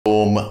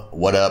Boom,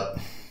 what up?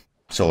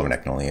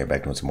 Silverneck only here,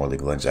 back doing some more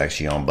League of Legends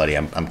actually on, buddy.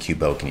 I'm Q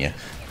poking you.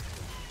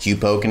 Q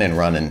poking and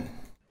running.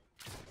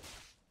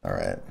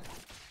 Alright.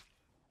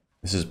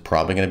 This is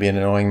probably gonna be an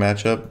annoying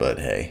matchup, but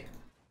hey.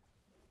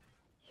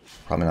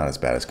 Probably not as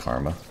bad as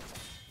Karma.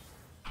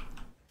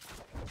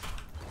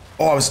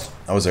 Oh,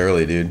 I was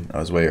early, dude. I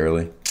was way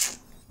early.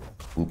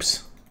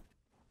 Oops.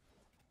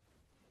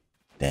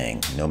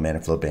 Dang, no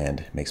mana flow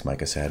band makes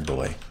Mike a sad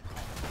boy.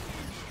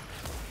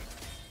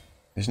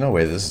 There's no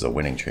way this is a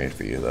winning trade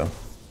for you, though.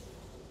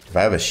 If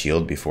I have a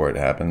shield before it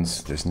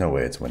happens, there's no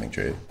way it's a winning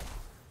trade.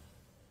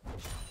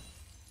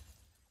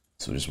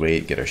 So just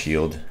wait, get our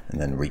shield,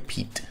 and then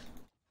repeat.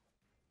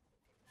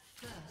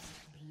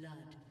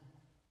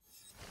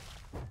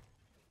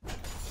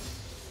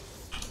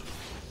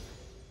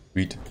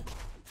 Sweet.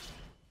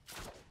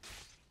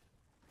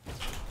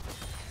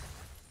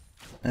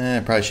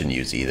 Probably shouldn't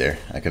use either.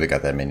 I could have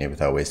got that minion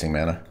without wasting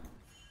mana.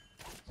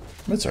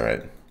 That's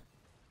alright.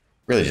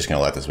 Really just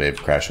gonna let this wave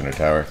crash under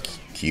tower.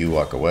 Q,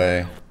 walk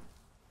away.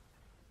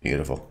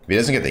 Beautiful. If he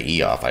doesn't get the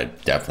E off, I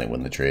definitely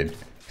win the trade.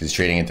 Because he's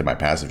trading into my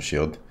passive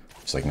shield.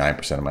 It's like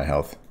 9% of my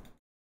health.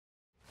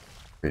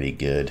 Pretty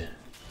good.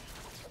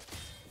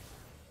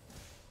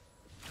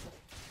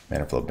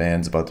 Mana flow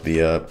band's about to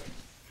be up.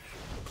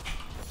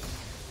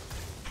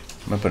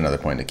 I'm gonna put another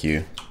point in the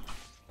Q.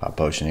 Pop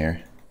potion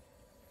here.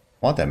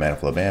 I want that mana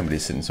flow band, but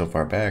he's sitting so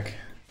far back.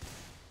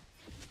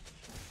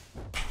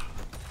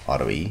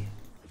 Auto E.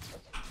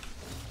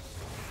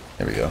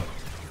 There we go.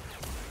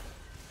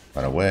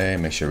 Run away,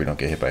 make sure we don't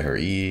get hit by her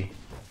E.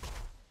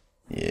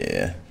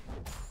 Yeah.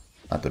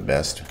 Not the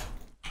best.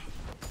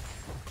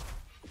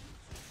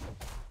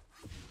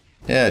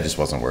 Yeah, it just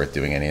wasn't worth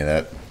doing any of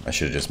that. I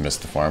should have just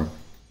missed the farm.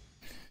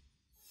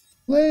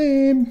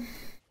 Lame.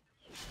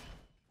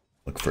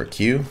 Look for a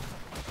Q.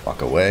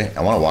 Walk away.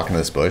 I want to walk into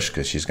this bush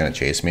because she's going to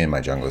chase me and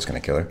my jungle is going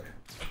to kill her.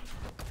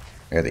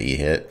 I got the E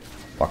hit.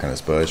 Walk in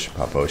this bush.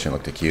 Pop potion.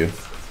 Look to Q.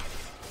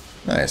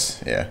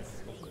 Nice. Yeah.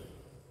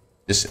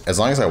 Just as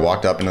long as I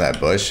walked up into that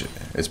bush,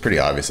 it's pretty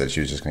obvious that she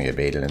was just going to get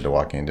baited into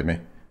walking into me.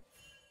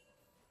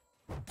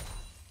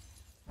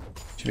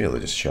 Should be able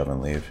to just shove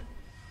and leave.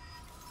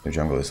 Their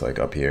jungle is like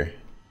up here.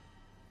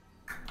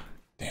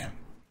 Damn.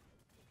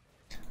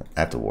 I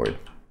have to ward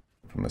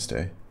if I'm going to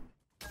stay.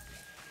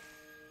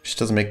 Just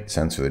doesn't make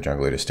sense for the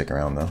jungler to stick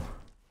around though.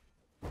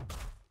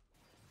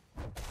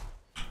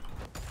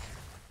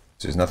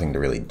 So there's nothing to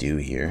really do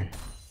here.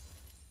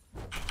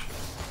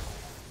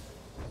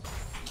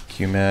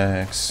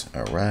 Q-Max,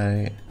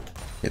 alright.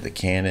 Hit the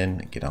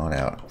cannon, get on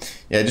out.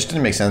 Yeah, it just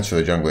didn't make sense for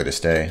the jungler to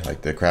stay.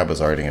 Like, the crab was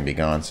already gonna be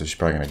gone, so she's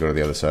probably gonna go to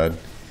the other side.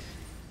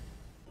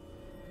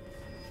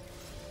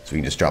 So we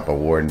can just drop a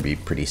ward and be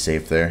pretty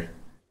safe there.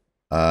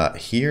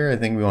 Here, I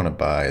think we want to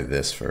buy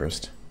this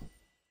first.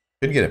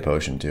 Could get a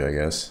potion too, I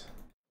guess.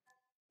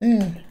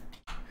 I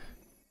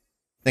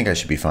think I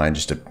should be fine.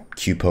 Just a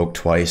Q poke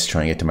twice,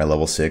 try and get to my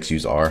level 6,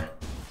 use R,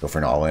 go for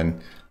an all-in.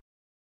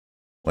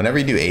 Whenever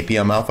you do AP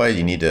on Malphite,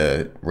 you need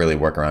to really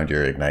work around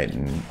your Ignite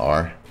and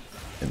R.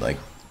 And like,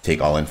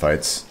 take all-in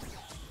fights.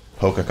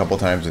 Poke a couple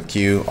times with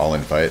Q,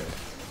 all-in fight.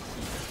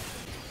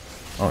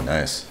 Oh,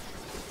 nice.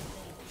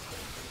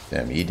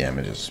 Damn, E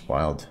damage is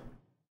wild.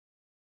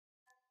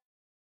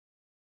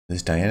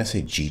 Does Diana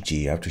say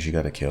GG after she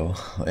got a kill?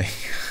 Like,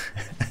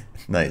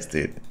 nice,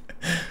 dude.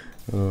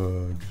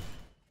 Oh.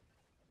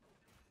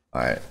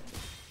 Alright.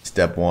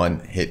 Step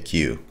 1, hit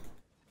Q.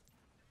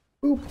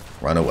 Boop.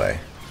 Run away.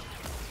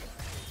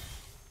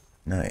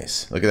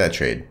 Nice. Look at that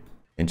trade.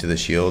 Into the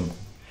shield.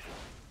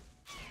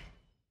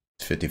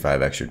 It's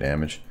 55 extra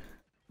damage.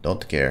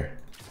 Don't care.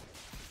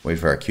 Wait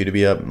for our Q to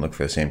be up and look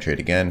for the same trade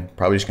again.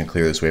 Probably just gonna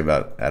clear this wave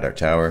out at our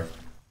tower.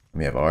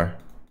 We have R.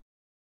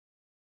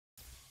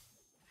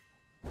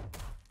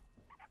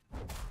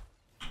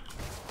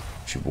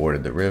 She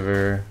warded the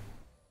river.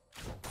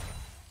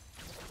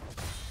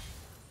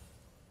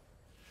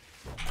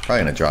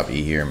 Probably gonna drop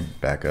E here and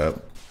back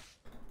up.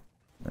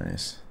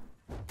 Nice.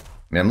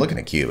 I mean, I'm looking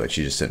at Q, but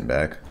she's just sitting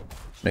back.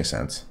 Makes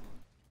sense.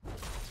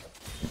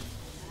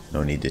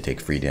 No need to take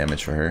free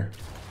damage for her.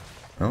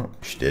 Oh,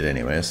 she did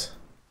anyways.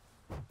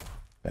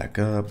 Back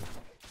up.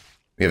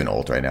 We have an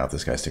ult right now if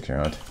this guy sticks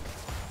around.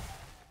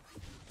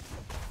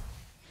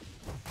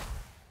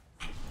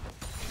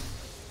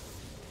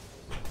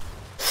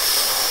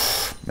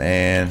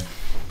 Man.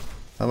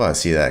 How about I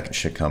see that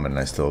shit coming and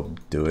I still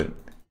do it?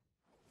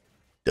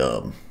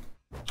 Dumb.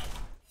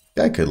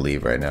 Guy could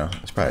leave right now.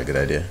 It's probably a good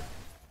idea.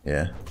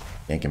 Yeah.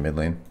 Yank in mid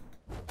lane.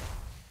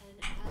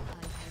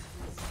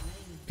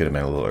 Could have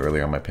been a little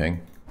earlier on my ping.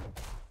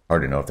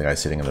 Hard to know if the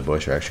guys sitting in the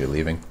bush are actually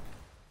leaving.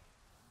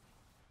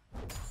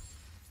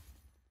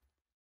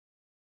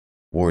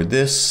 Ward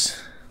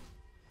this.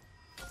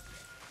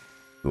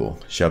 Cool.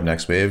 Shove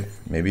next wave.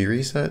 Maybe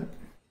reset.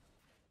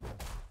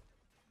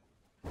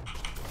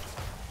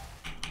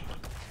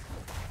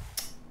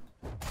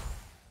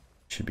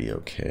 Should be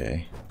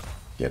okay.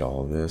 Get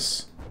all of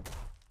this.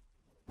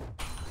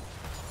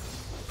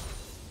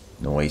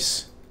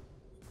 Noise.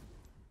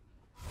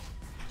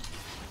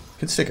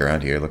 Could stick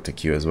around here, look to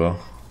Q as well.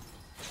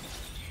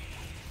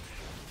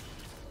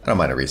 I don't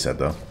mind a reset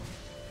though.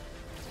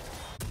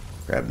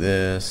 Grab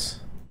this.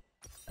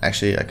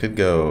 Actually, I could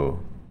go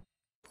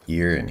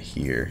here and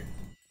here.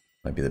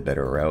 Might be the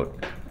better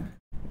route.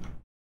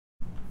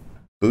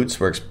 Boots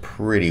works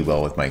pretty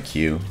well with my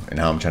Q and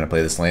how I'm trying to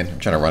play this lane. I'm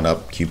trying to run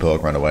up, Q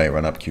poke, run away,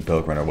 run up, Q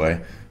poke, run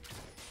away.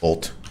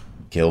 Ult,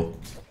 kill.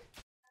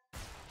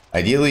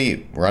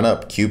 Ideally, run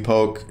up, Q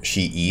poke,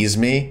 she E's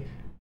me,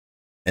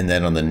 and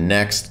then on the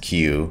next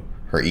Q,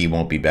 her E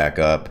won't be back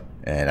up,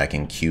 and I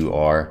can Q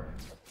R.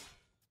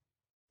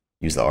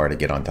 Use the R to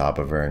get on top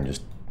of her, and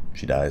just,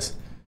 she dies.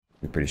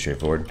 Be pretty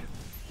straightforward.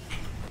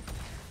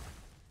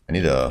 I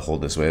need to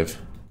hold this wave.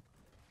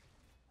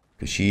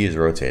 Because she is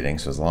rotating,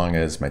 so as long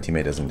as my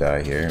teammate doesn't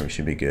die here, we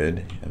should be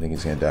good. I think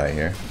he's gonna die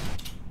here.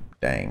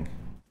 Dang.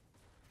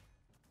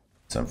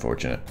 It's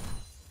unfortunate.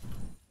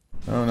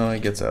 Oh no, he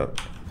gets out.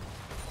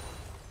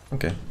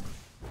 Okay.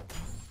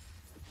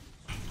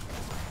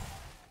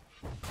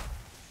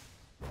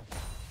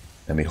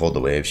 Let me hold the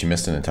wave. She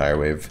missed an entire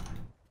wave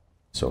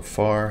so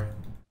far.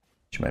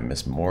 She might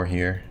miss more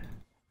here.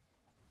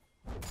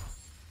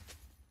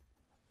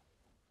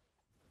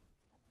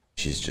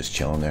 She's just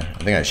chilling there.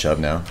 I think I shove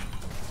now.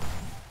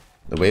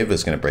 The wave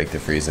is going to break the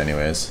freeze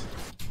anyways.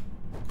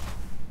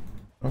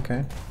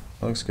 Okay,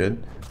 that looks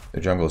good. The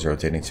jungle is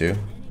rotating too.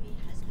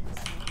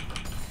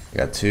 We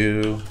got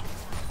two.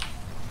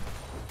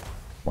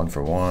 1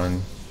 for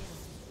 1.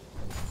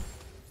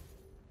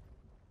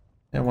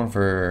 Yeah, 1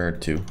 for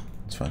 2.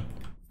 It's fine.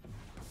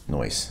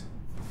 Noise.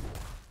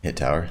 Hit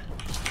tower.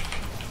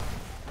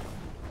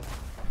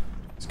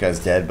 This guy's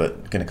dead,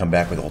 but gonna come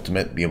back with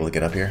ultimate. Be able to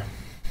get up here.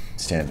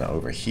 Stand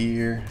over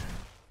here.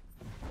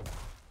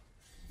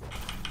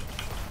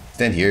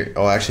 Stand here.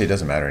 Oh, actually, it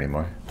doesn't matter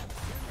anymore.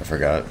 I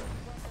forgot.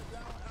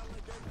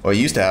 What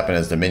used to happen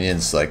is the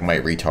minions like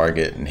might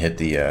retarget and hit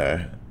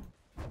the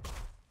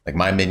like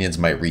my minions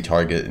might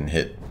retarget and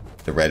hit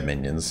the red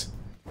minions,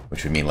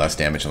 which would mean less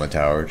damage on the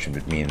tower, which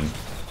would mean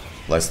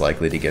less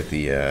likely to get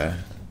the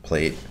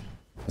plate.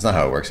 That's not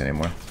how it works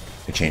anymore.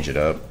 They change it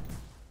up.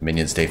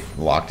 Minions stay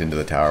locked into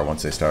the tower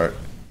once they start.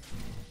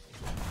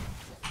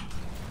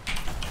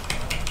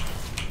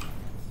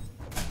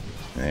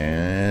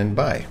 And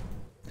bye.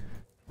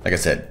 Like I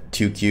said,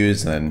 2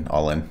 Qs and then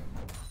all in.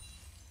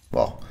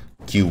 Well,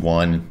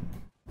 Q1,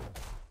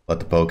 let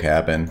the poke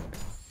happen,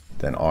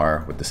 then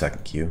R with the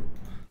second Q.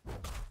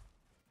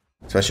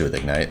 Especially with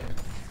Ignite.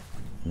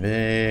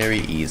 Very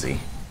easy.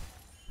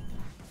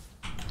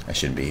 I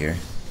shouldn't be here.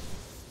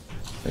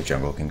 The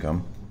jungle can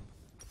come.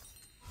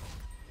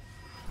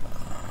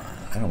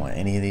 I don't want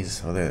any of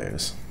these. Oh, there it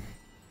is.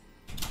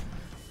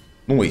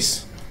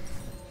 Noise.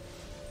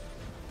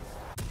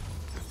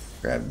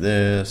 Grab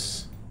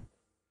this.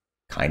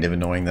 Kind of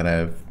annoying that I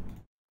have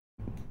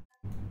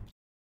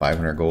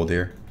 500 gold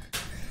here.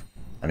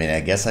 I mean,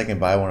 I guess I can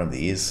buy one of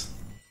these.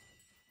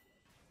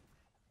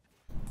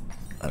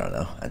 I don't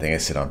know. I think I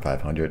sit on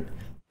 500.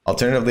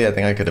 Alternatively, I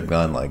think I could have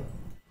gone like,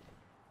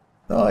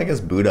 oh, I guess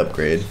boot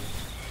upgrade.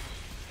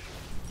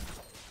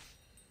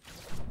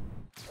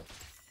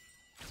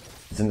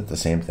 Isn't it the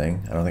same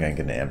thing? I don't think I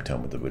can get an amp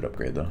tome with the boot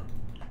upgrade though.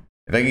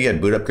 If I could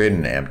get boot upgrade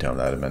and an amp tome,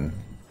 that would have been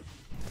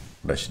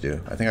what I should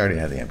do. I think I already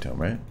had the amp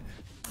tome, right?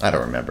 I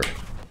don't remember.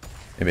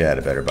 Maybe I had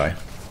a better buy.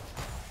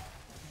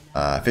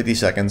 50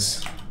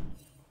 seconds.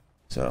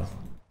 So,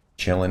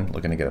 chilling,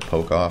 looking to get a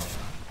poke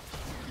off.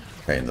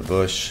 Right in the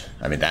bush.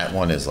 I mean, that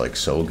one is like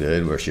so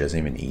good where she doesn't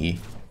even E.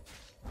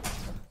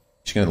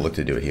 She's gonna look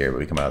to do it here, but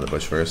we come out of the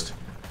bush first.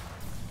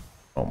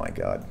 Oh my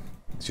god.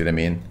 See what I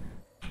mean?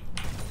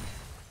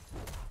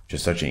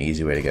 Just such an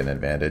easy way to get an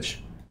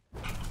advantage.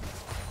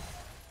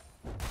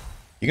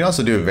 You can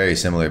also do a very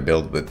similar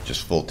build with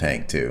just full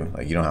tank too.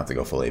 Like you don't have to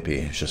go full AP.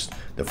 It's just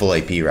the full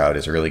AP route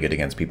is really good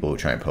against people who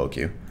try and poke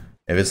you.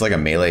 If it's like a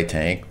melee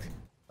tank,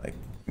 like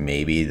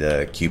maybe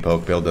the Q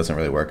poke build doesn't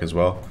really work as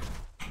well.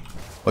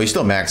 Well, you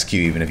still max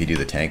Q even if you do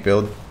the tank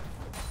build.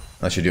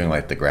 Unless you're doing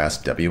like the grass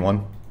W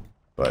one.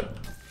 But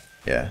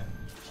yeah.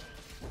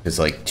 It's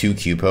like 2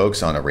 Q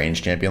pokes on a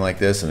ranged champion like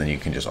this and then you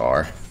can just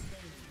R.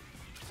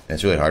 And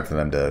it's really hard for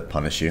them to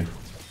punish you.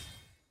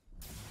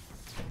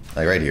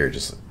 Like right here,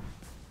 just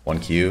 1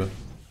 Q,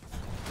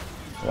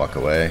 walk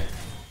away.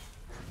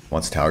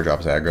 Once tower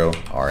drops aggro,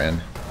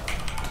 RN.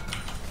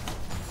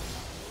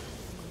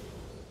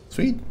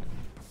 Sweet.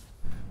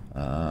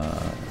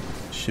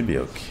 Should be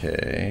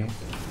okay.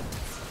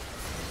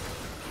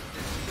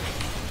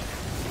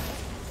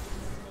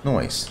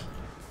 Nice.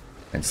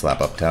 And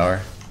slap up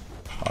tower.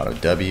 Auto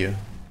W.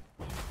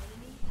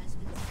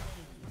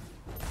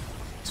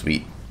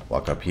 Sweet.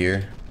 Walk up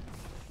here.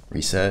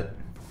 Reset.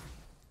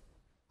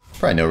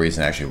 Probably no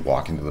reason to actually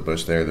walk into the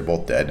bush there. They're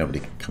both dead. Nobody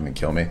can come and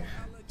kill me.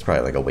 It's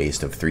probably like a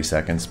waste of 3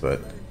 seconds,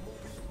 but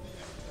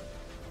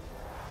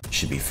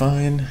should be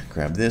fine.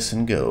 Grab this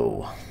and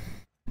go.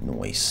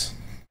 Nice.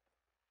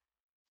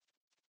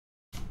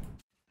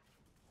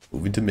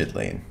 Moving to mid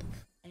lane.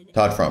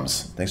 Todd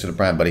Frums, thanks for the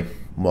prime, buddy.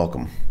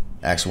 Welcome.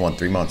 Axe 1,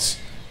 3 months.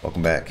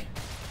 Welcome back.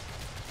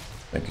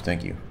 Thank you,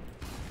 thank you.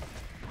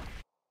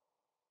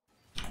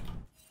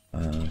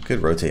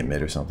 Could rotate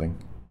mid or something.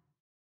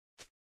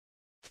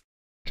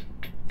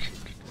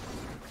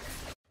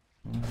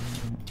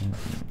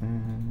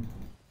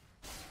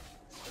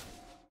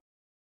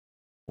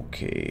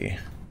 Okay.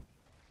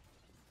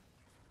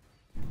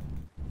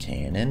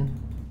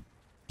 Cannon?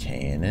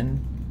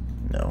 Cannon?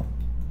 No.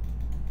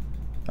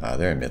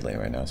 They're in mid lane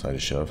right now, so I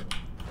just shove.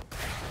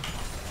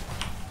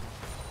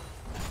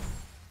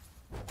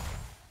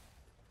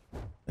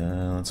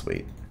 Let's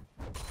wait.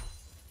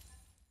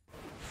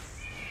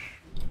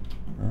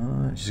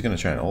 She's gonna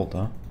try an ult,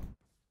 huh?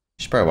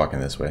 She's probably walking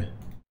this way.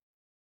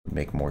 Would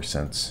make more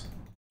sense.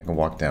 I can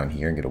walk down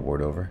here and get a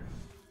ward over.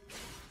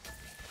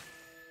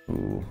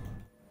 Ooh.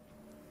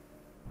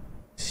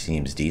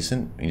 Seems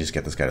decent. You just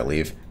get this guy to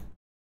leave.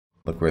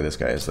 Look where this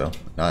guy is, though.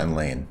 Not in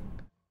lane.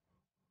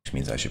 Which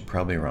means I should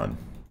probably run.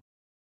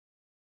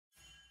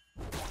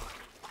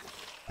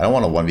 I don't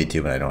want a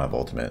 1v2 when I don't have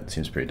ultimate. It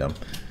seems pretty dumb.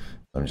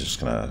 I'm just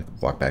gonna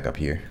walk back up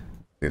here.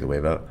 Clear the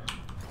wave out.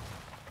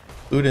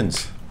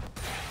 Ludens.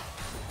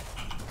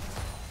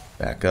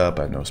 Back up.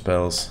 I have no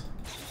spells.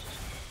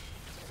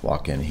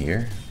 Walk in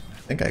here.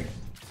 I think I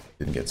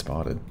didn't get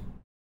spotted.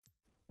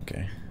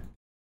 Okay.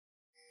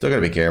 Still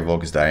gotta be careful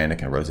because Diana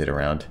can rotate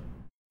around.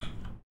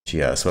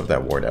 She swept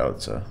that ward out,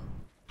 so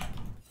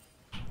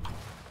I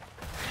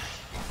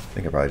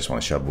think I probably just want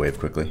to shove wave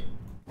quickly.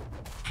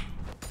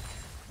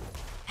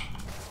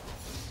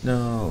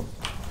 No.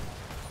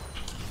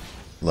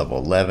 Level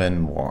 11,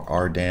 more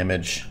R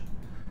damage.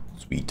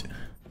 Sweet.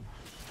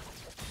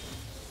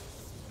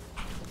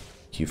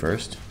 Q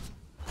first.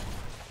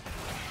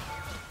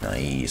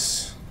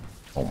 Nice.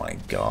 Oh my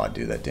god,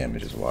 dude, that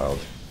damage is wild.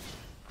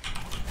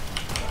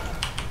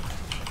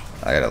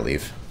 I gotta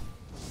leave.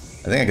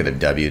 I think I could have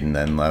W'd and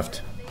then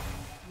left.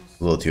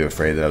 A little too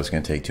afraid that I was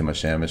gonna take too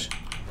much damage.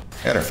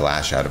 I got her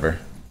flash out of her.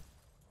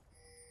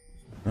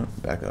 Oh,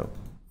 back up.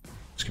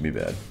 This could be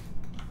bad.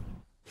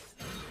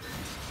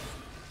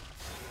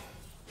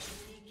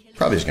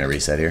 Probably just gonna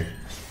reset here.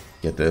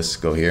 Get this,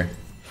 go here.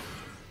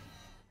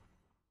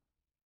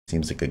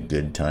 Seems like a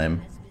good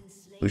time.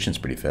 Lucian's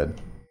pretty fed.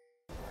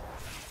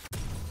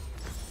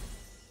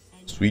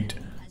 Sweet.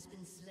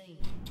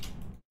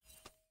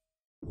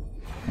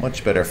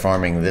 Much better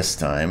farming this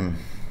time.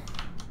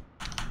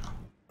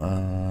 What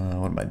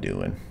am I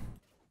doing?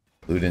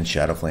 Luden,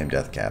 Shadowflame,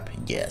 Deathcap.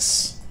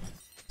 Yes.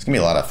 It's gonna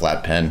be a lot of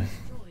flat pen.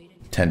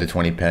 10 to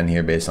 20 pen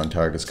here based on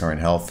target's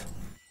current health.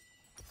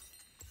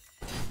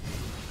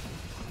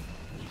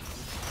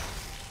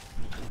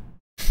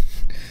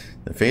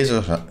 The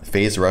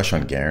phase rush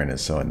on Garen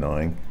is so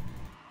annoying.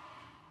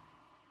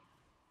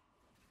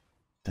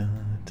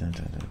 Dun, dun,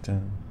 dun, dun,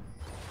 dun.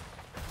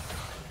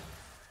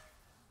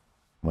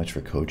 Much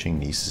for coaching.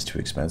 Nice is too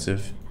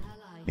expensive.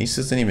 Nice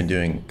isn't even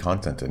doing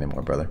content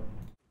anymore, brother.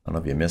 I don't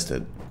know if you missed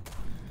it.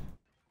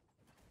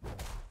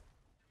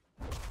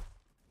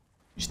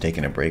 He's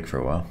taking a break for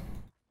a while.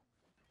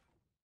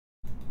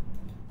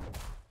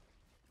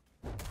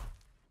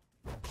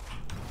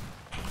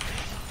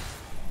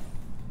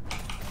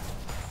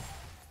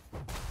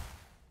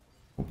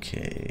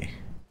 Okay.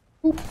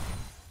 Oop.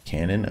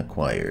 Cannon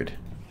acquired.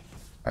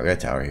 Alright, we got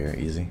a tower here,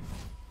 easy.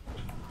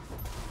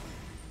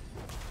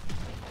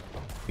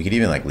 We could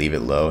even like leave it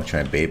low,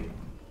 try and bait.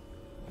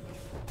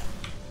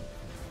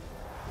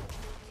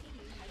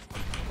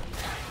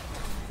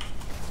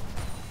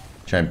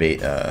 Try and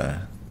bait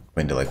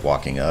into like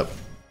walking up,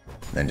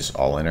 and then just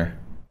all in her.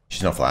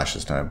 She's no flash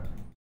this time.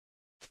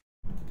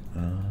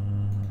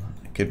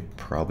 I could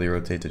probably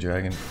rotate the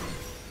dragon.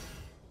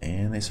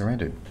 And they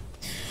surrendered.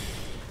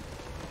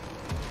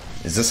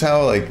 Is this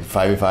how like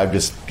 5v5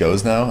 just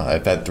goes now?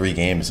 I've had 3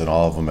 games and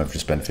all of them have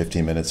just been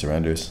 15-minute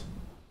surrenders.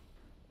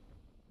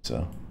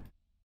 So,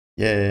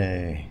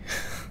 yay.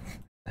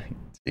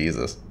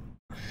 Jesus.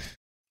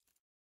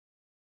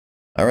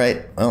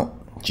 Alright, well,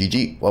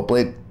 GG, well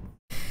played.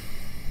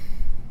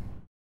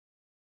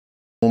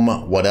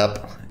 What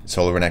up?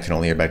 Solar Renex and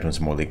only here back doing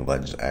some more League of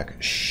Legends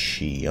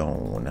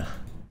action.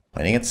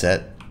 Planning it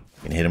set.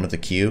 Gonna hit him with the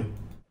Q.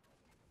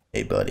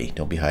 Hey buddy,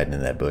 don't be hiding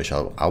in that bush.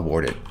 I'll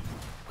ward it.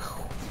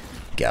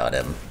 Got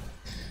him.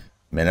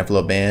 Mana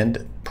flow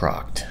band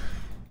procced.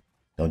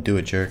 Don't do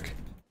it, jerk.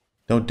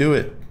 Don't do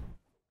it.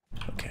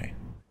 Okay.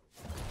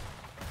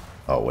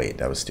 Oh wait,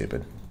 that was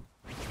stupid.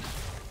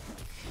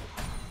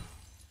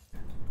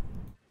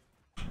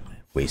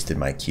 Wasted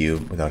my Q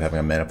without having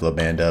a mana flow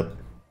band up.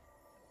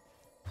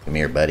 Come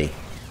here, buddy.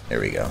 There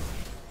we go.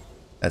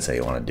 That's how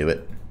you want to do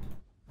it.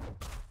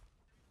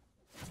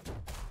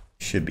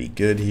 Should be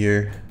good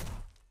here.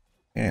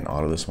 And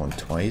auto this one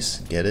twice.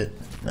 Get it?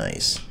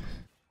 Nice.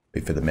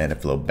 Wait for the mana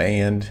flow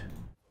band.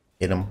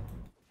 Hit him.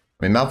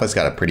 I mean, Malphite's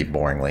got a pretty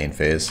boring lane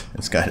phase.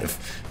 It's kind of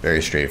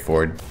very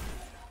straightforward.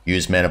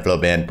 Use mana flow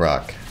band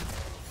proc.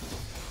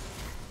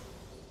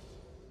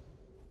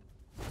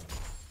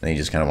 Then you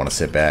just kind of want to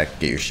sit back,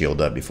 get your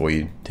shield up before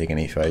you take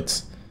any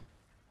fights.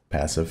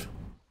 Passive.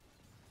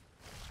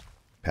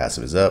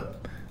 Passive is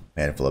up.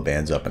 Mana flow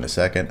band's up in a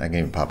second. I can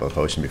even pop a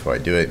potion before I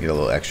do it, get a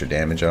little extra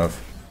damage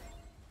off.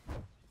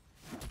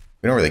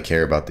 We don't really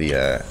care about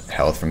the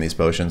health from these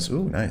potions.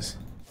 Ooh, nice.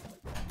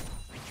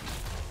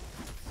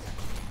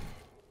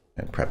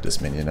 And prep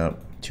this minion up.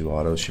 2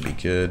 autos should be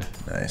good.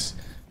 Nice.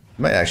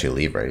 I might actually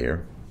leave right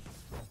here.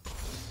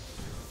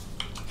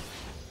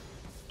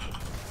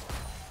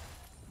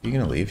 You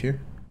gonna leave here?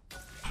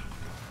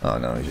 Oh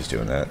no, he's just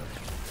doing that.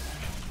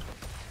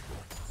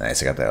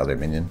 Nice, I got that other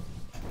minion.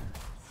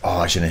 Oh,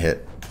 I shouldn't have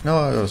hit. No,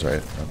 I was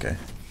right. Okay.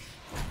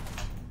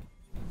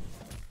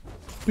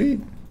 Sweet.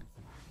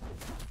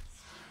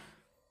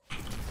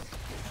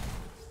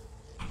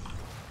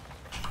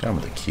 Down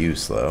with the Q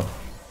slow.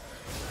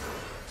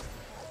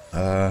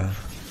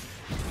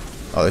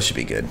 Oh, this should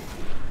be good.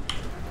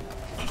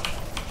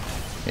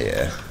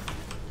 Yeah.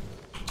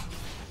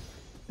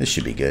 This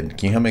should be good.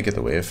 Can you help me get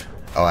the wave?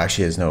 Oh,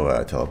 actually, there's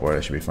no teleport.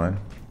 I should be fine.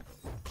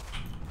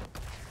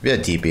 If you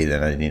had TP,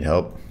 then I need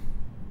help.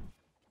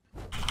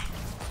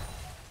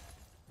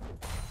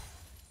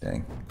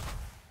 Dang.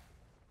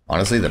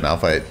 Honestly, the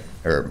Malphite,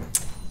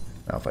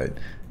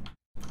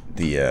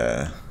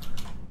 the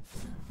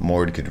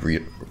Mord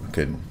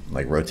could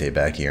like rotate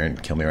back here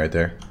and kill me right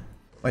there.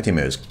 My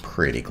teammate was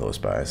pretty close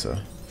by, so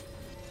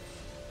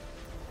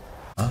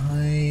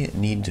I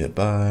need to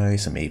buy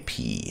some AP.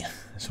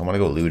 So I'm gonna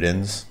go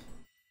Ludens.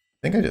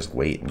 I think I just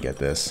wait and get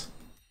this.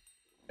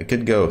 I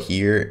could go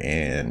here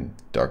and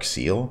Dark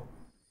Seal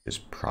is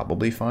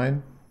probably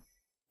fine,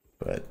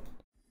 but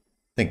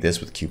I think this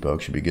with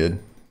Q-Poke should be good.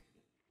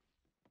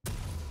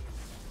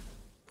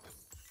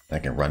 I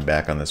can run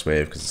back on this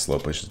wave because the slow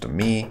pushes to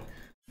me.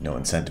 No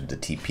incentive to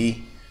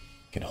TP.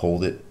 Can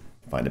hold it,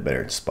 find a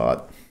better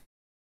spot.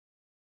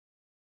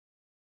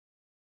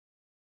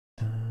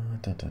 Dun,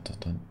 dun, dun,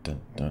 dun,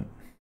 dun, dun.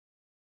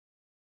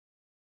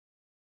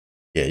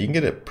 Yeah, you can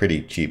get a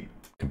pretty cheap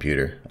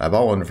computer. I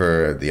bought one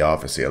for the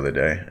office the other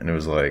day, and it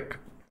was like,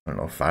 I don't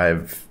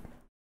know,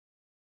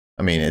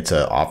 I mean, it's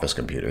an office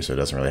computer, so it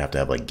doesn't really have to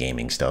have like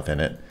gaming stuff in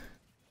it.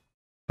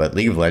 But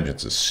League of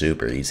Legends is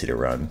super easy to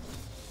run.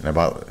 And I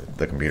bought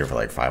the computer for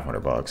like 500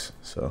 bucks.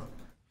 So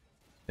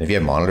if you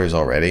have monitors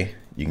already,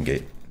 you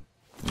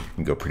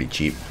can go pretty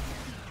cheap.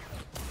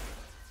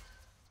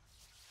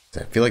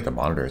 I feel like the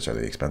monitors are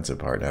the expensive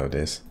part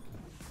nowadays.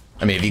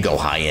 I mean, if you go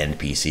high-end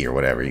PC or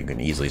whatever, you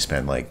can easily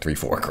spend like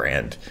 3-4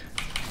 grand,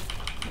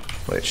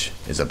 which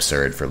is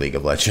absurd for League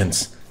of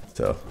Legends.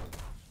 So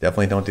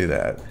definitely don't do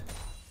that.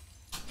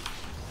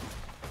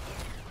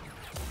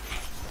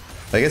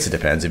 I guess it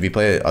depends. If you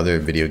play other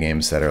video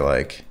games that are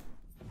like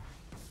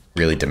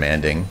really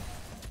demanding,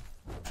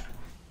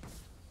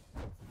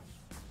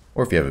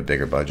 or if you have a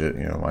bigger budget,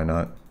 you know, why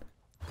not?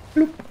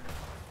 Bloop.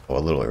 Oh, a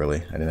little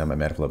early. I didn't have my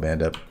Metaflow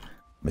band up.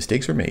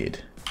 Mistakes were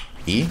made.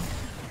 E,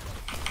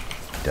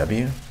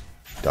 W,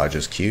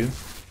 dodges Q,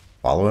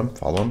 follow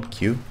him,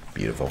 Q,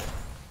 beautiful.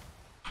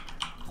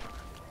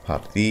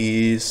 Pop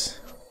these.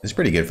 This is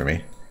pretty good for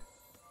me.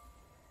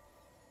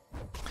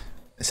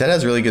 Set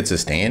has really good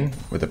sustain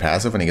with the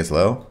passive when he gets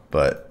low,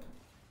 but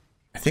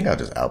I think I'll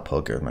just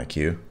outpoke it with my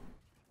Q.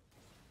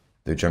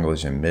 The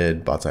junglers in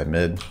mid, bot side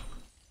mid.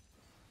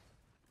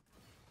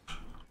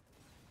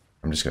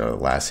 I'm just gonna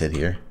last hit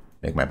here,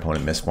 make my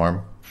opponent miss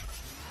farm.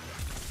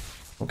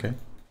 Okay.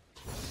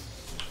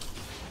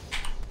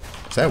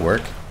 Does that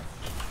work?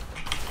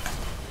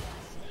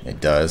 It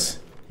does.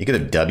 He could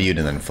have W'd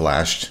and then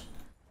flashed,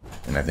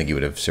 and I think he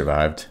would have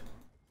survived.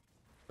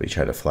 But he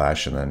tried to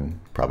flash and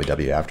then probably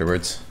W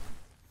afterwards.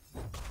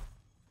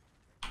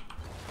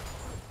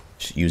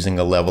 Just using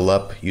a level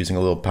up, using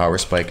a little power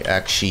spike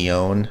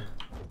action.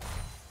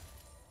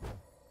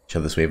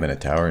 Shove this wave in a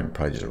tower and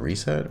probably just a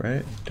reset,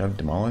 right? Do I have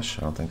demolish?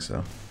 I don't think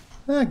so.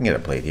 I can get a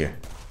plate here.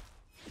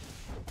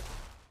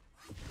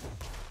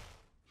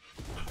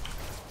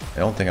 I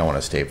don't think I want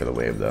to stay for the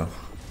wave though.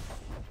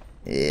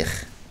 Ugh.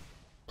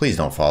 Please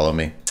don't follow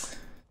me.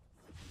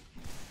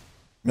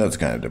 That's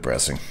kind of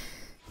depressing.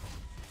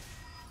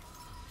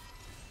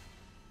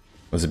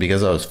 Was it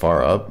because I was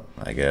far up?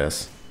 I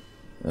guess.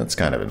 That's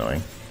kind of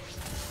annoying.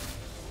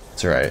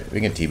 It's alright. We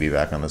can TB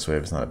back on this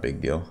wave. It's not a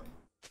big deal.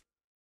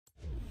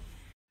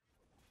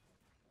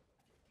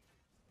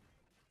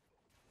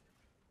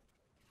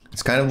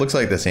 It kind of looks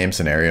like the same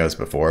scenario as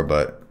before,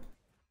 but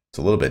it's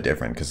a little bit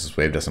different because this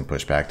wave doesn't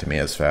push back to me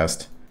as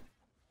fast.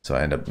 So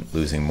I end up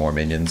losing more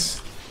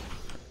minions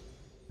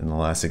than the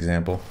last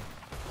example.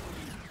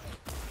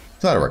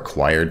 It's not a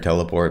required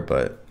teleport,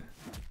 but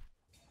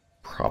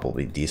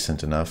probably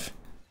decent enough.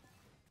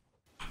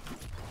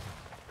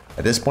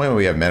 At this point, when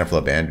we have Mana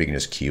Flow Band, we can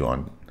just Q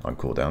on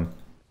cooldown.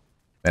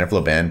 Mana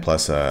Flow Band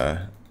plus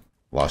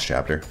Lost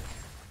Chapter.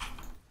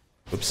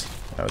 Oops,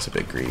 that was a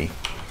bit greedy.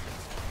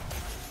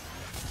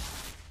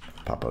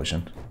 Pop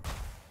Potion.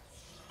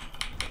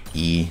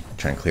 E,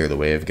 try and clear the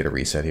wave, get a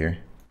reset here.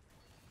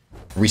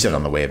 Reset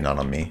on the wave, not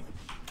on me.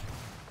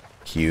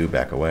 Q,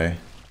 back away.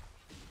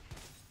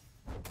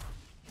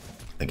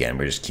 Again,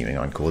 we're just queuing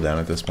on cooldown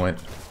at this point.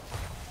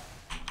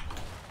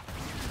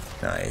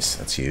 Nice,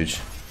 that's huge.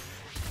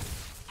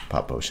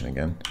 Pop Potion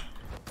again.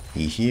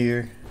 E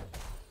here.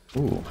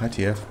 Ooh, hi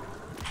TF.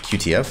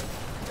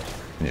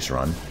 QTF. And just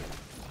run.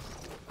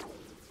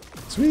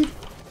 Sweet.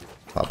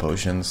 Pop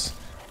Potions.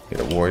 Get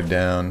a ward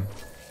down.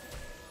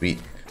 Sweet.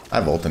 I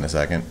have ult in a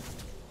second.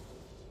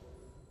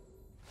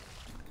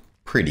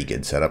 Pretty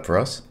good setup for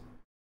us.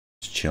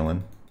 Just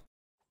chilling.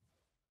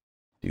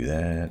 Do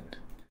that.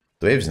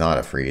 The wave's not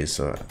a freeze,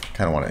 so I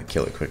kind of want to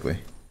kill it quickly.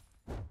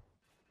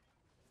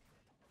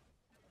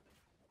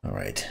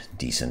 Alright,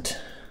 decent.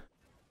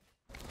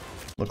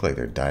 Look like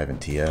they're diving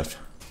TF.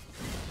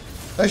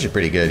 That's actually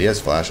pretty good. He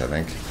has flash, I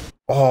think.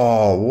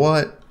 Oh,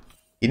 what?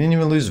 He didn't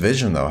even lose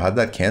vision, though. How'd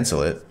that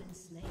cancel it?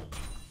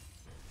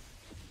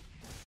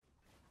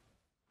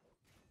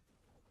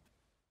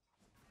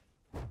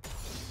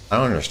 I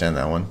don't understand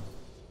that one.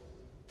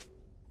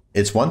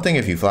 It's one thing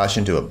if you flash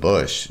into a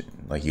bush,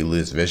 like you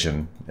lose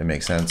vision, it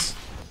makes sense.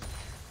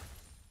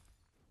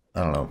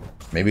 I don't know.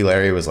 Maybe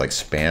Larry was like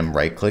spam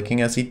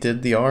right-clicking as he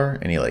did the R,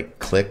 and he like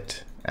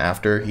clicked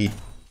after he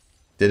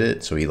did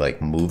it, so he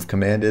like move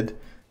commanded,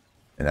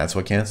 and that's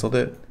what canceled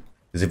it.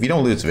 Because if you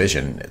don't lose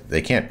vision,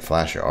 they can't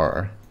flash your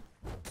R.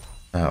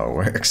 That's how it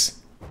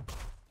works.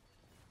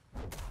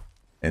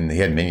 And he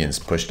had minions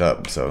pushed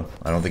up, so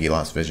I don't think he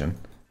lost vision.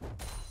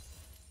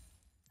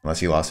 Unless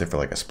he lost it for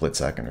like a split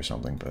second or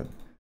something, but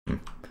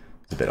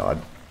it's a bit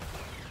odd.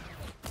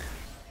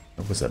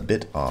 It was a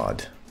bit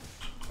odd.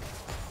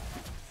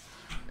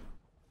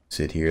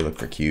 Sit here, look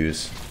for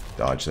Qs,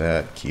 dodge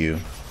that, Q.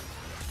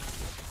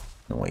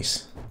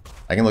 Nice.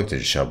 I can look to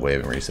just shove wave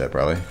and reset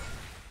probably.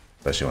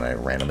 Especially when I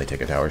randomly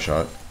take a tower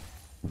shot.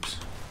 Oops.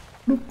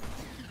 Boop.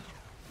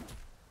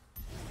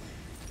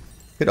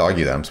 Could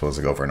argue that I'm supposed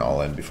to go for an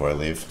all-in before I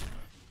leave.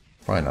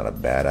 Probably not a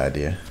bad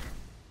idea.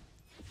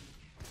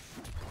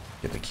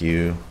 Get the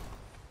Q.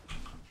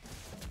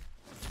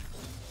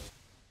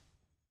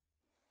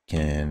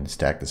 Can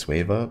stack this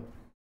wave up.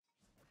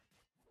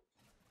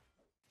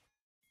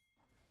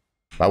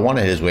 If I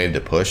wanted his wave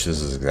to push,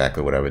 this is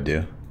exactly what I would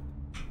do.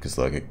 Because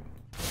look,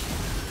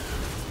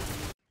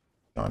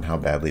 John, how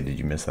badly did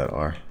you miss that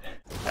R?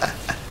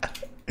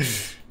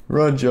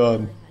 Run,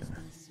 John.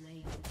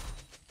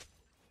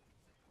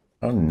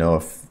 I don't know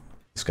if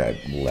this guy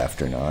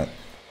left or not.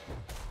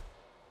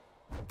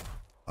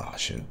 Oh,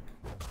 shit.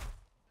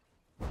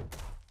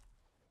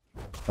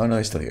 Oh, no,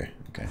 he's still here.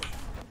 Okay.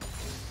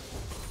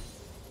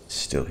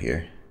 Still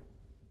here.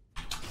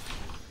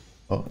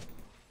 Oh,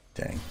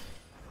 dang.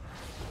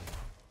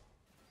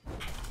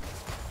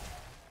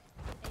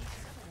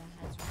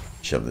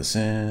 Shove this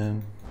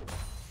in.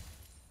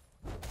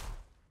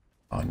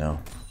 Oh, no.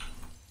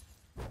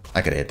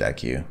 I could have hit that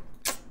Q.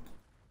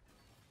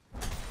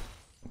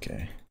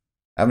 Okay.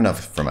 I have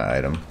enough for my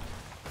item.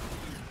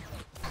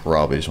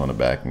 Probably just want to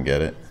back and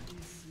get it.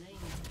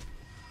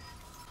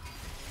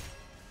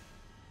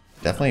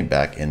 Definitely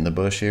back in the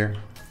bush here.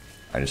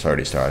 I just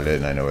already started it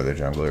and I know where the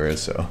jungler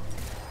is, so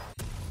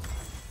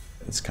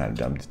it's kind of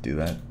dumb to do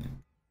that.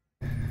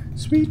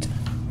 Sweet.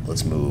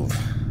 Let's move.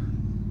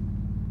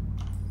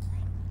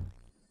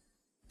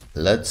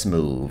 Let's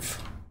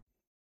move.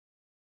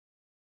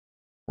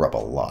 We're up a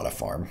lot of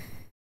farm.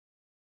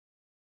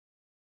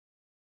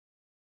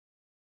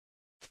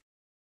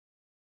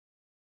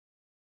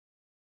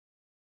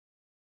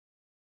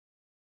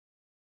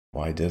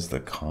 Why does the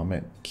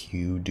Comet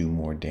Q do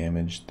more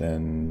damage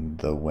than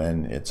the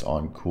when it's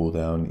on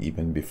cooldown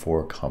even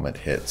before Comet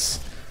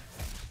hits?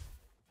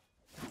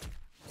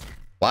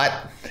 What?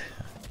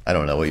 I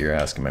don't know what you're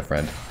asking, my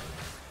friend.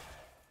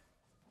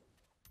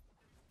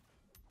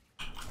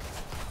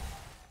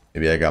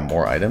 Maybe I got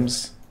more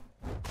items?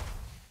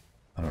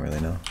 I don't really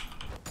know.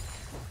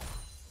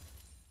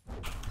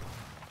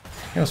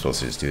 I'm supposed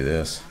to just do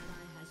this.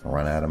 I'll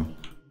run at him.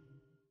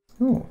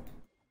 Ooh.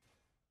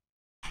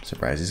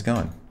 Surprise, he's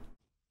gone.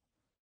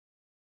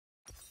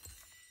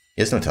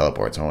 He has no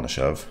teleport, so I want to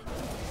shove.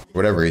 For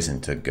whatever reason,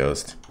 took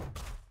Ghost.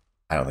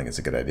 I don't think it's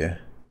a good idea.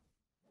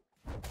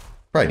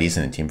 Probably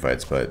decent in team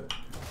fights, but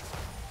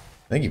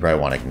I think you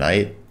probably want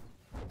Ignite.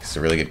 It's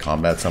a really good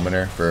combat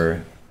summoner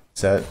for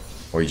set,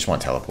 or you just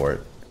want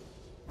Teleport.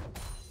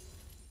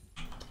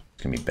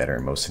 It's gonna be better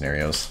in most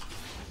scenarios.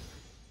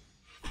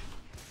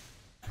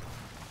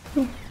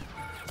 Now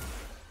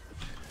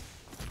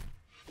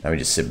we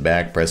just sit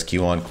back, press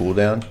Q on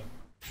cooldown.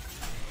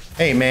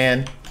 Hey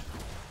man!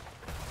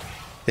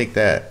 Take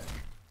that.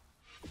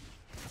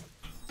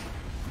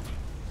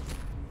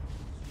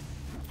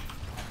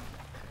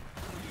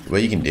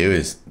 What you can do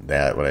is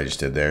that, what I just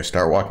did there,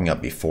 start walking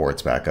up before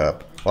it's back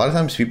up. A lot of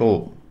times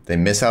people, they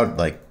miss out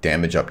like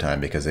damage uptime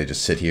because they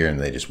just sit here and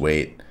they just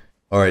wait.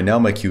 Alright, now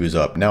my Q is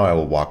up, now I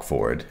will walk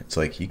forward. It's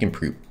like you can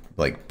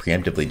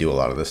preemptively do a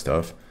lot of this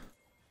stuff.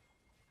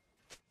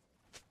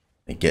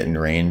 Like get in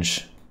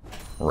range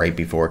right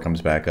before it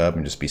comes back up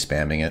and just be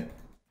spamming it.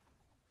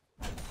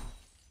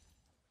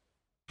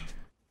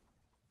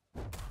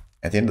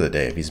 At the end of the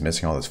day, if he's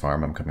missing all this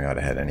farm, I'm coming out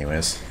ahead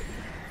anyways.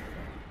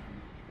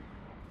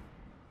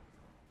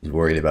 He's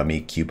worried about me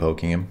Q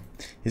poking him.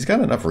 He's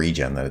got enough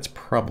regen that it's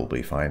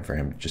probably fine for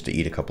him just to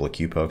eat a couple of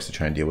Q pokes to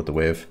try and deal with the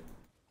wave.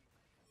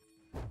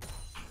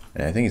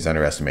 And I think he's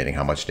underestimating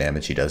how much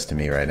damage he does to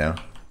me right now.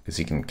 Because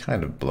he can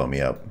kind of blow me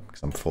up,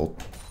 because I'm full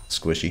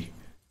squishy.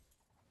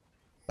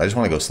 I just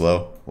want to go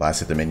slow, last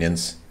hit the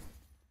minions,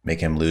 make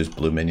him lose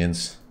blue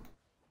minions.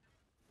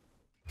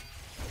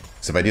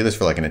 So if I do this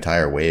for like an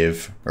entire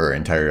wave, or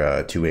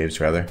entire 2 waves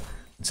rather,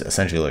 it's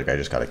essentially like I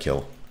just got a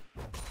kill.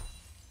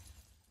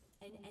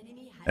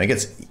 And he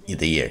gets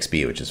the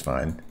EXP, which is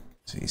fine.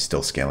 So he's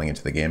still scaling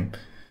into the game.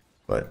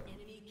 But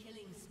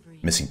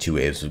missing 2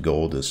 waves of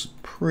gold is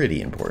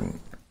pretty important.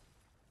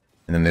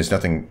 And then there's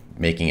nothing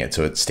making it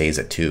so it stays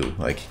at 2.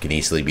 Like, it can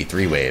easily be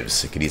 3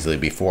 waves. It could easily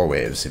be 4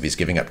 waves. If he's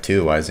giving up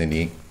 2, why isn't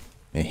he?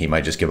 He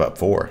might just give up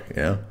 4,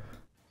 you know?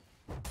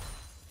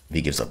 If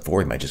he gives up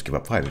 4, he might just give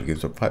up 5. If he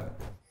gives up 5.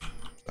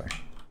 Sorry.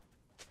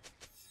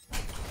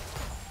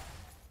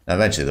 Now,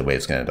 eventually the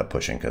wave's going to end up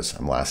pushing because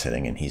I'm last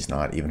hitting and he's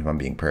not, even if I'm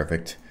being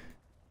perfect.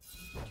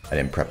 I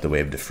didn't prep the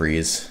wave to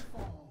freeze.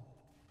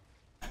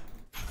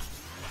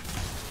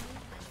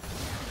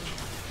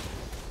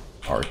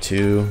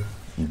 R2,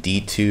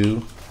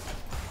 D2.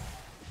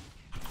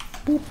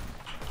 Boop.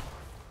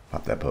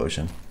 Pop that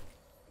potion.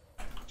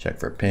 Check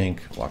for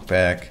pink, walk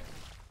back.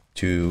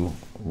 2,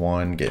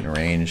 1, get in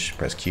range,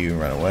 press Q,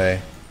 run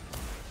away.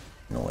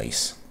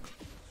 Nice.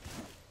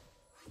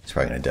 He's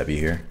probably gonna W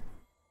here.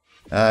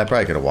 I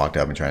probably could have walked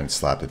up and tried and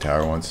slap the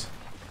tower once.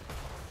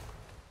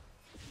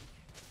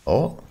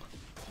 Oh.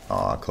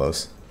 Aw,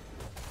 close.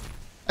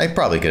 I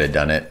probably could have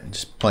done it.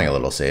 Just playing a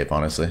little safe,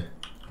 honestly.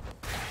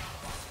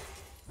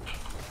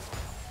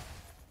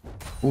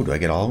 Ooh, do I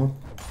get all of them?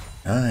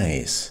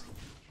 Nice.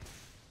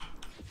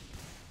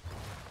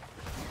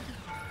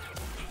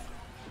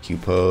 Q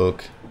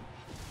poke.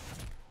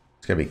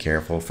 Just gotta be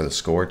careful for the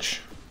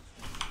scorch.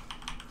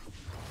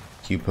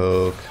 Q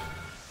poke.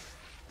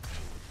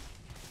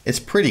 It's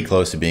pretty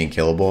close to being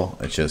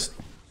killable. It's just...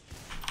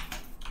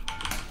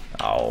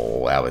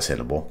 Oh, that was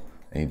hittable.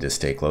 I need to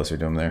stay closer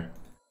to him there.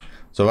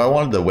 So if I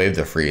wanted to wave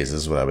the freeze,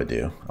 this is what I would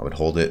do. I would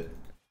hold it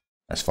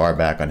as far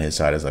back on his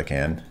side as I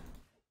can.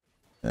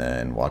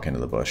 And walk into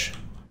the bush.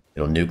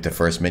 It'll nuke the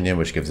first minion,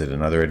 which gives it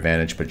another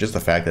advantage. But just the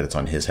fact that it's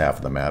on his half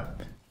of the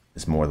map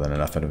is more than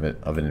enough of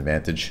an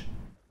advantage.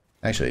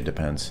 Actually, it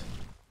depends.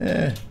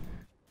 It's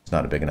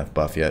not a big enough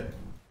buff yet.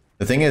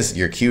 The thing is,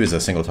 your Q is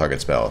a single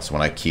target spell. So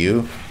when I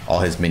Q,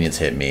 all his minions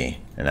hit me.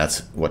 And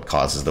that's what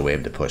causes the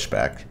wave to push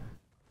back.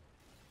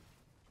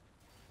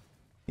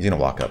 He's gonna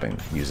walk up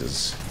and use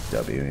his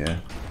W,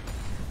 yeah.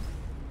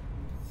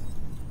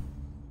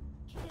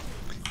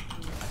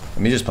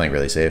 I'm just playing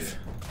really safe.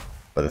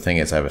 But the thing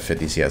is, I have a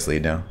 50 CS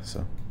lead now,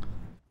 so...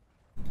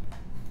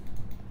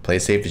 Play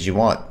as safe as you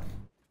want.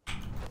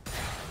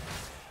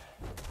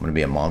 I'm gonna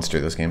be a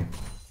monster this game.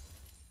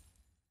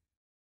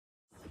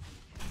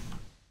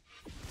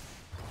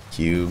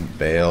 Q,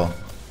 bail,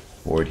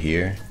 ward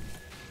here.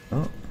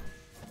 Oh.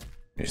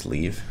 Just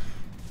leave.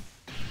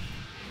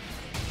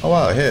 Oh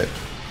wow, I hit.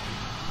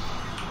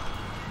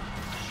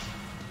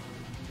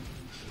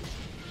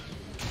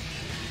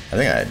 I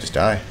think I just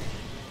die.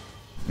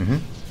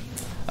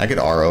 I could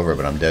R over,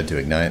 but I'm dead to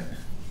ignite.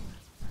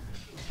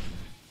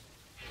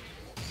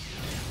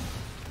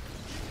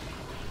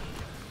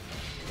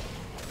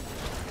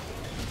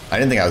 I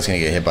didn't think I was gonna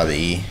get hit by the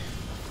E.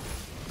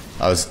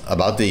 I was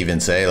about to even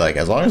say, like,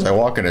 as long as I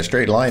walk in a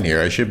straight line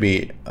here, I should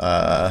be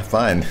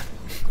fine.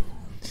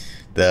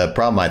 The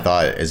problem I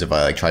thought is if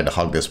I like tried to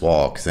hug this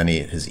wall, because then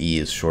his E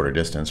is shorter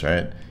distance,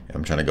 right? And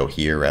I'm trying to go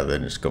here rather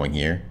than just going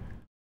here.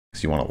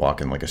 Because you want to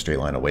walk in like a straight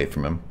line away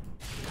from him.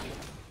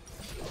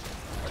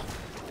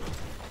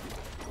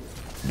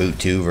 Boot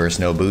 2 versus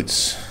no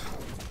boots.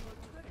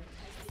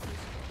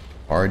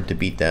 Hard to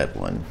beat that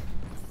one.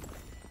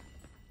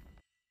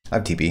 I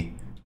have TP.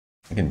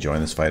 I can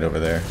join this fight over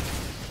there.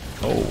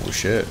 Oh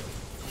shit.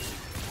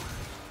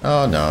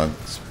 Oh no,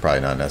 it's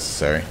probably not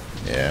necessary.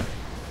 Yeah.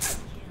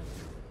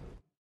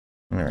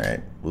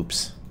 Alright,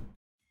 whoops.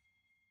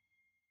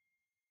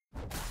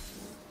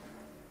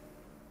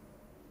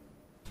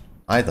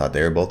 I thought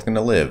they were both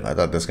gonna live. I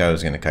thought this guy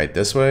was gonna kite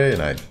this way,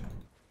 and I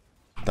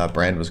thought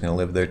Brand was gonna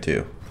live there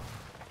too.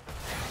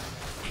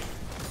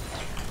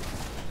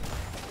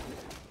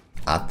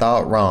 I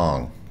thought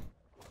wrong.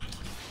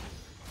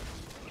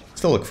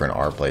 Still look for an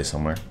R play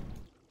somewhere.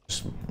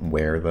 Just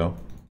where though?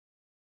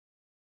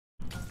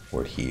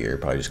 Or here,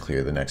 probably just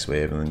clear the next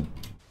wave and then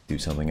do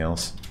something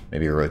else.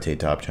 Maybe rotate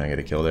top, try and get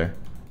a kill there.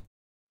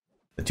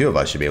 The two of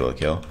us should be able to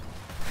kill.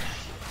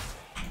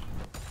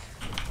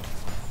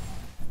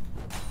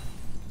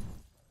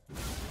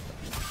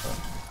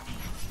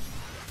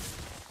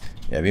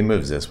 Yeah, if he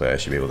moves this way, I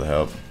should be able to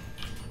help.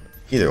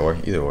 Either or,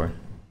 either or.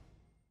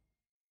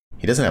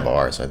 He doesn't have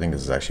R, so I think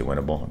this is actually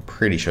winnable. I'm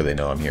pretty sure they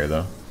know I'm here,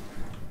 though.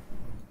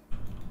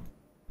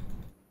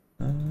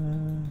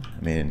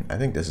 I mean, I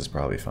think this is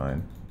probably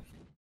fine.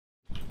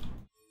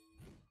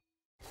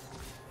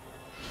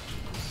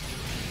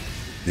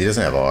 He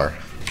doesn't have R.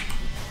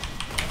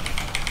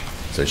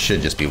 So it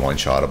should just be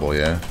one-shottable,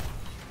 yeah.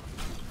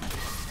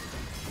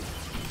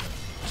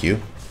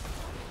 Q.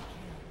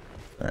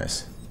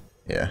 Nice.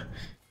 Yeah.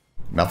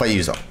 Malphite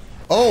used...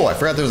 Oh, I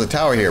forgot there was a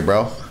tower here,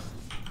 bro.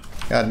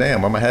 God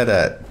damn, where my head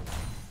at?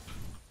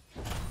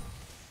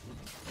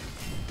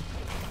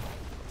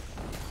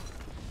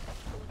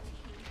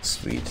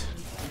 Sweet.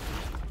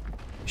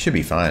 Should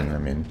be fine. I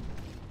mean,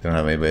 don't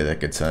have anybody that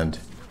could send.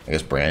 I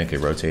guess Brand could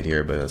rotate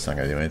here, but that's not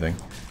gonna do anything.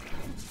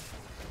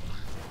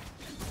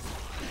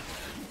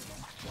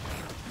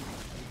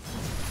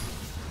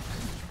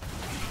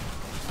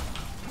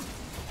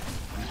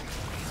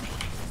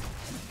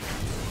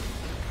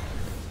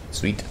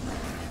 Sweet.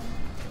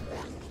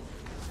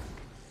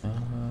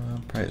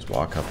 Probably just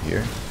walk up here.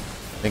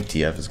 I think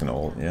TF is gonna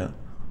ult, yeah.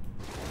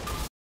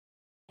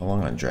 How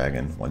long on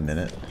Dragon? 1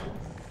 minute.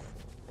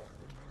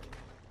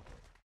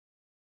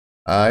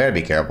 I gotta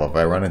be careful. If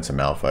I run into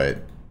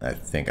Malphite, I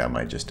think I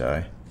might just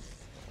die.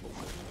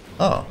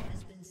 Oh,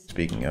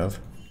 speaking of,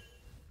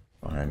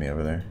 behind me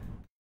over there.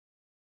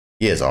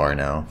 He has R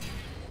now.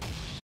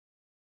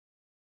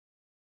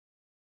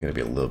 Gotta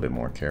be a little bit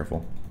more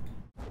careful.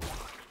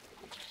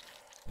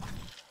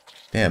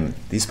 Damn,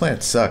 these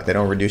plants suck. They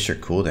don't reduce your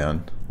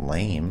cooldown.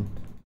 Lame.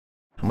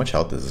 How much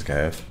health does this guy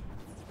have?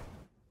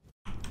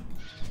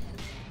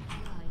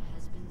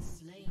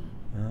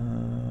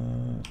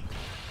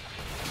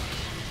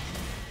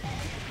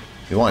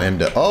 You want him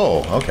to...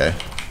 Oh, okay.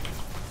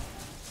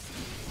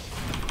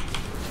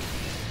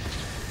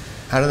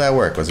 How did that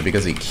work? Was it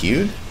because he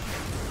Q'd?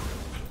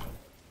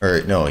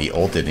 Or, no, he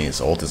ulted and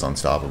his ult is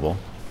unstoppable.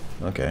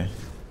 Okay.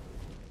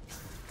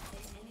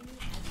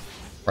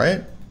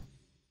 Right?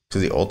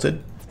 Because he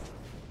ulted?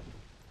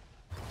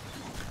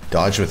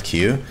 Dodge with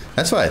Q?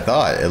 That's what I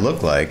thought it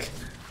looked like.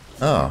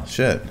 Oh,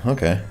 shit.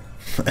 Okay.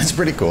 That's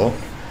pretty cool.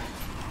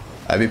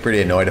 I'd be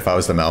pretty annoyed if I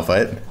was the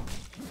Malphite.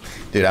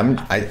 Dude,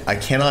 I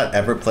cannot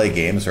ever play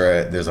games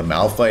where there's a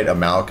Malphite, a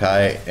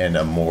Maokai, and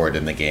a Mord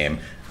in the game.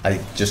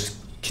 I just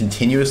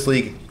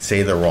continuously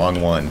say the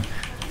wrong one.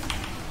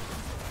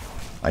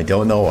 I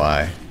don't know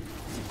why.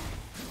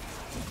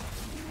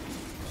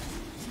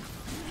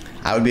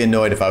 I would be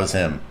annoyed if I was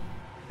him.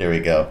 Here we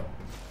go.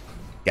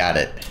 Got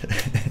it.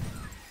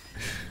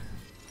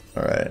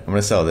 Alright, I'm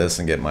gonna sell this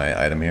and get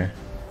my item here.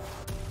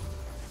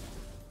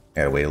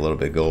 Gotta wait a little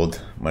bit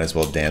gold. Might as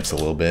well dance a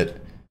little bit.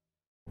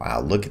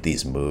 Wow, look at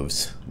these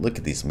moves. Look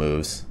at these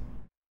moves.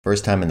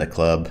 First time in the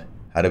club.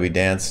 How do we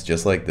dance?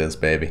 Just like this,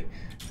 baby.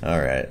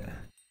 Alright.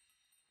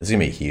 This is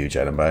gonna be a huge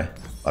item buy.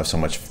 I have so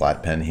much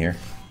flat pen here.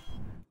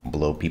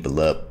 Blow people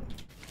up.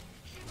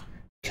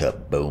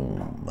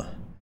 Kaboom.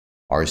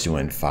 R's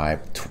doing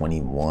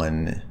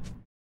 521.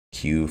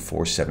 Q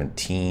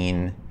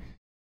 417.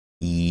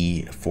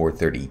 E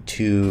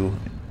 432.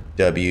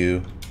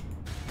 W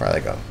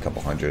probably like a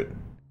couple hundred.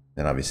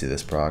 Then obviously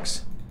this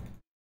procs.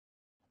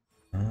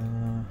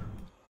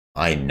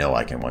 I know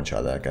I can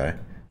one-shot that guy.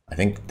 I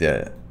think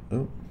the...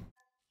 Ooh.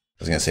 I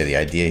was gonna say the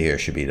idea here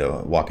should be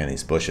to walk in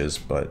these bushes,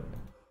 but...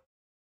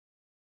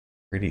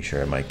 Pretty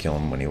sure I might kill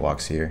him when he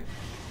walks here.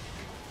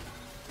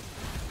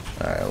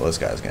 Alright, well this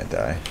guy's gonna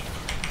die.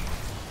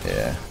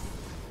 Yeah.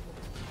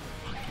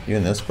 You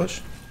in this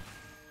bush?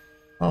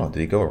 Oh,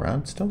 did he go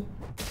around still?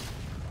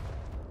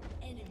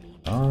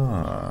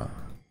 Ah.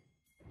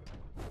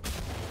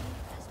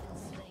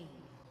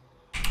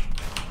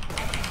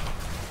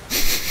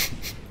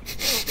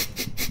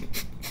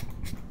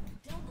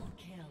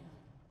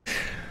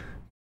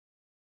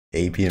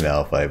 AP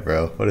Malphite,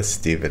 bro. What a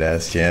stupid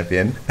ass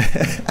champion.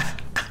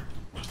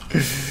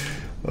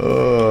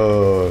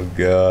 Oh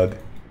god.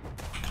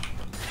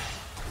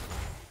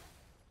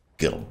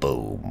 Go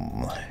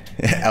boom.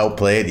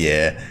 Outplayed,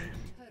 yeah.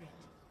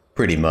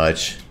 Pretty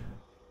much.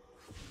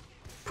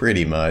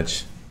 Pretty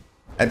much.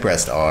 I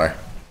pressed R.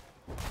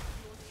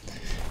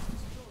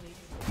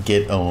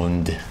 Get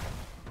owned.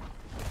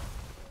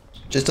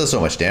 Just does so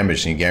much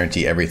damage and you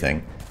guarantee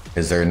everything.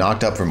 Because they're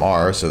knocked up from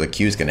R, so the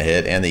Q's gonna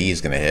hit, and the E's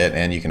gonna hit,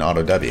 and you can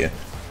auto W.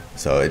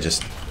 So it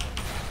just...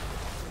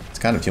 It's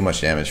kind of too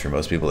much damage for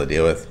most people to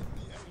deal with.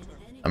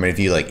 I mean, if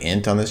you like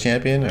int on this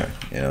champion, or,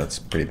 you know, it's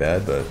pretty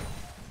bad, but...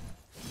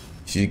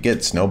 If you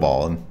get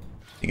snowballing,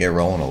 you get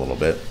rolling a little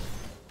bit.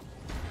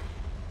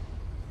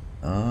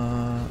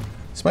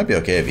 This might be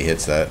okay if he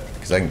hits that,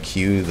 because I can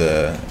Q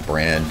the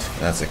brand,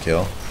 and that's a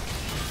kill.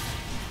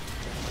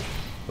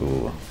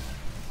 Ooh.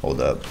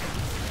 Hold up.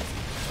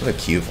 What a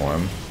Q for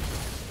him.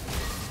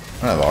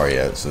 I don't have R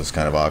yet, so it's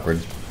kind of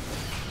awkward.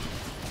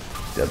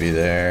 W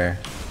there.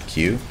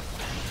 Q.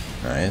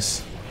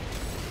 Nice.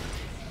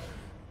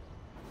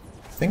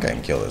 I think I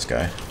can kill this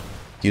guy.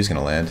 Q's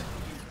gonna land.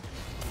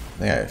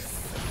 I was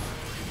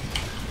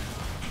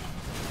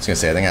gonna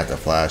say, I think I have to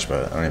flash,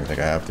 but I don't even think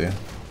I have to.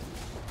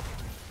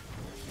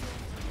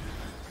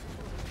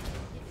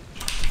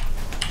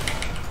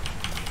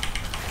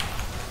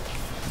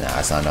 Nah,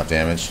 that's not enough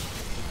damage.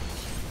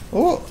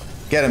 Oh,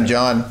 get him,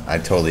 John. I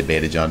totally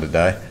baited John to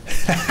die.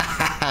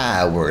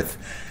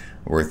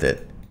 Worth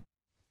it.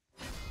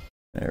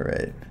 All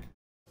right.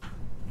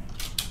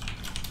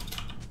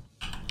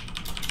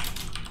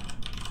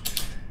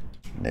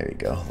 There you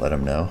go. Let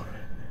him know.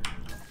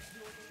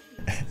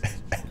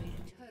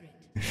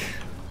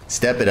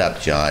 Step it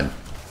up, John.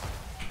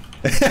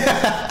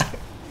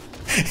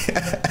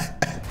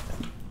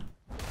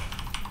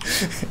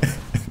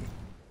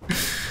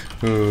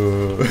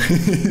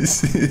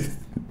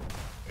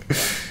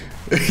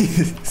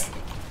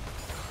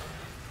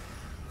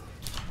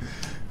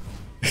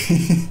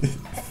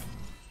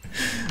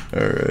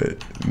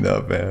 Alright,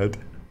 not bad.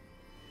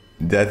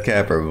 Death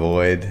cap or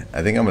void.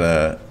 I think I'm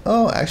gonna...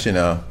 Oh, actually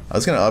no. I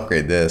was gonna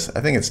upgrade this.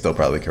 I think it's still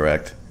probably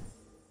correct.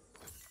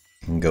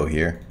 I can go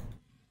here.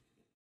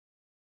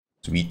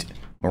 Sweet.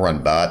 gonna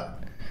run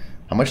bot.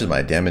 How much is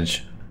my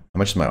damage? How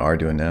much is my R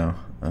doing now?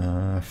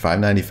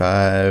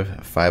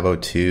 595,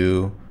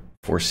 502,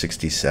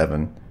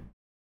 467.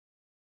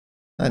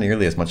 Not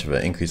nearly as much of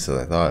an increase as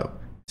I thought.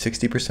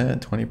 60%,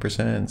 20%,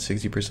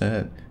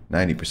 60%,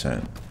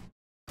 90%.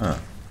 Huh.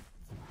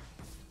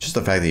 Just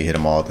the fact that you hit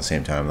them all at the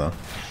same time, though.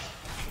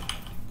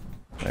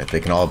 Right, they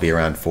can all be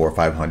around 400 or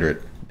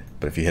 500,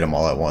 but if you hit them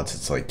all at once,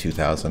 it's like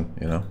 2,000,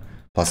 you know?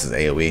 Plus it's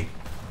AoE,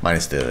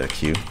 minus the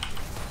Q.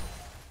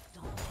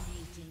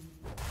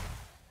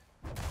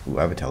 Ooh,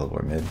 I have a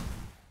teleport mid.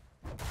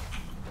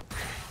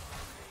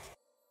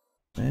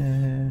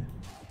 And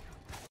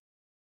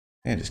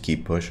just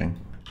keep pushing.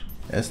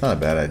 That's not a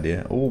bad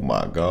idea. Oh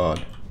my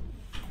god.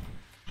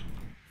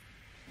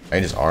 I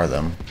can just R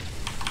them.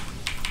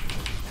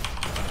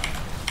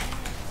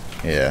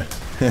 Yeah.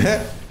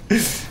 I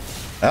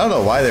don't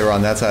know why they were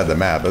on that side of the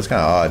map. That's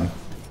kind of odd.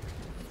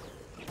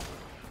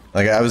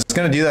 Like, I was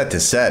gonna do that to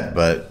set,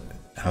 but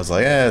I was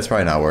like, it's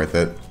probably not worth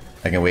it.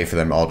 I can wait for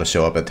them all to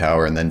show up at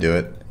tower and then do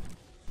it.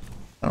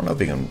 I don't know if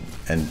he can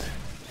end.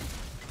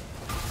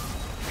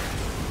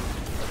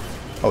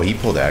 Oh, he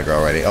pulled aggro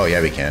already. Oh,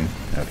 yeah, we can.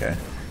 Okay.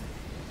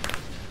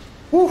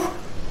 Whew.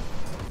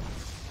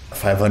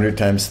 500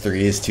 times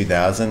 3 is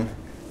 2,000.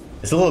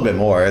 It's a little bit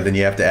more. Then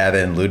you have to add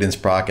in Luden's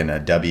proc and a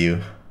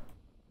W.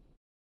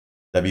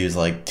 W is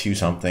like 2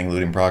 something.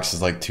 Luden procs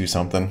is like 2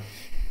 something.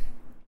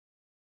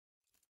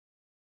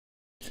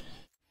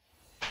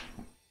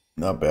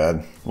 Not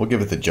bad. We'll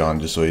give it to John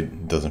just so he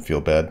doesn't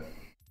feel bad.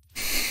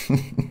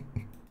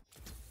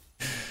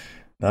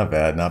 Not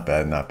bad, not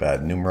bad, not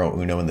bad. Numero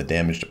uno in the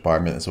damage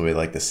department. That's what we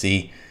like to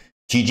see.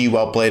 GG,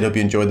 well played. Hope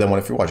you enjoyed that one.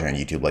 If you're watching on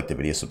YouTube, like the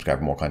video, subscribe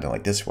for more content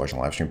like this. If you're watching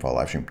live stream, follow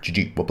live stream.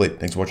 GG, well played.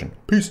 Thanks for watching.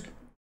 Peace.